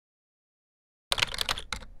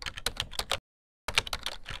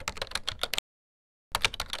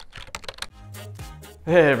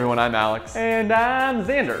Hey everyone, I'm Alex. And I'm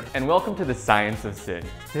Xander. And welcome to the Science of Sin.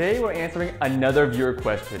 Today we're answering another viewer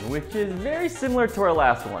question, which is very similar to our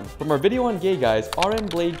last one. From our video on gay guys,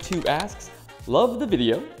 RMBlade2 asks, love the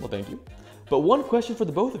video, well thank you, but one question for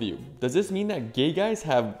the both of you. Does this mean that gay guys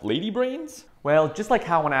have lady brains? Well, just like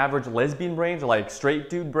how on average lesbian brains are like straight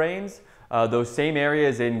dude brains, those same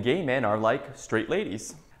areas in gay men are like straight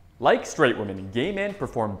ladies. Like straight women, gay men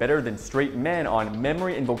perform better than straight men on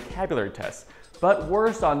memory and vocabulary tests, but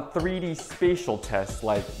worse on 3D spatial tests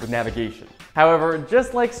like with navigation. However,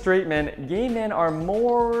 just like straight men, gay men are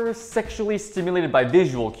more sexually stimulated by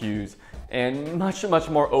visual cues and much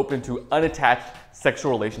more open to unattached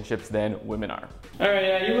sexual relationships than women are. Alright,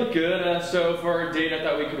 yeah, you look good. So for our date, I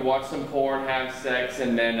thought we could watch some porn, have sex,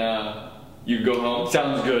 and then you go home.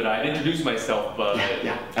 Sounds good. I'd introduce myself, but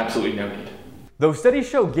yeah, absolutely no need. Though studies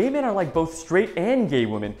show gay men are like both straight and gay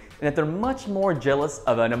women, and that they're much more jealous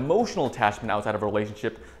of an emotional attachment outside of a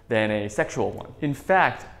relationship than a sexual one. In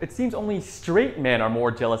fact, it seems only straight men are more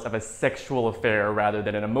jealous of a sexual affair rather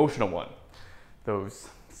than an emotional one. Those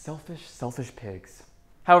selfish pigs.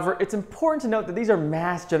 However, it's important to note that these are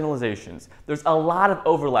mass generalizations. There's a lot of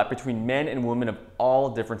overlap between men and women of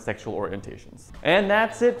all different sexual orientations. And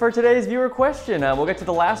that's it for today's viewer question. We'll get to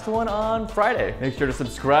the last one on Friday. Make sure to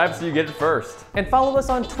subscribe so you get it first. And follow us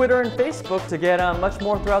on Twitter and Facebook to get much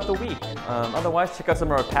more throughout the week. Otherwise, check out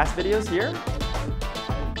some of our past videos here.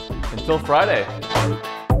 Until Friday.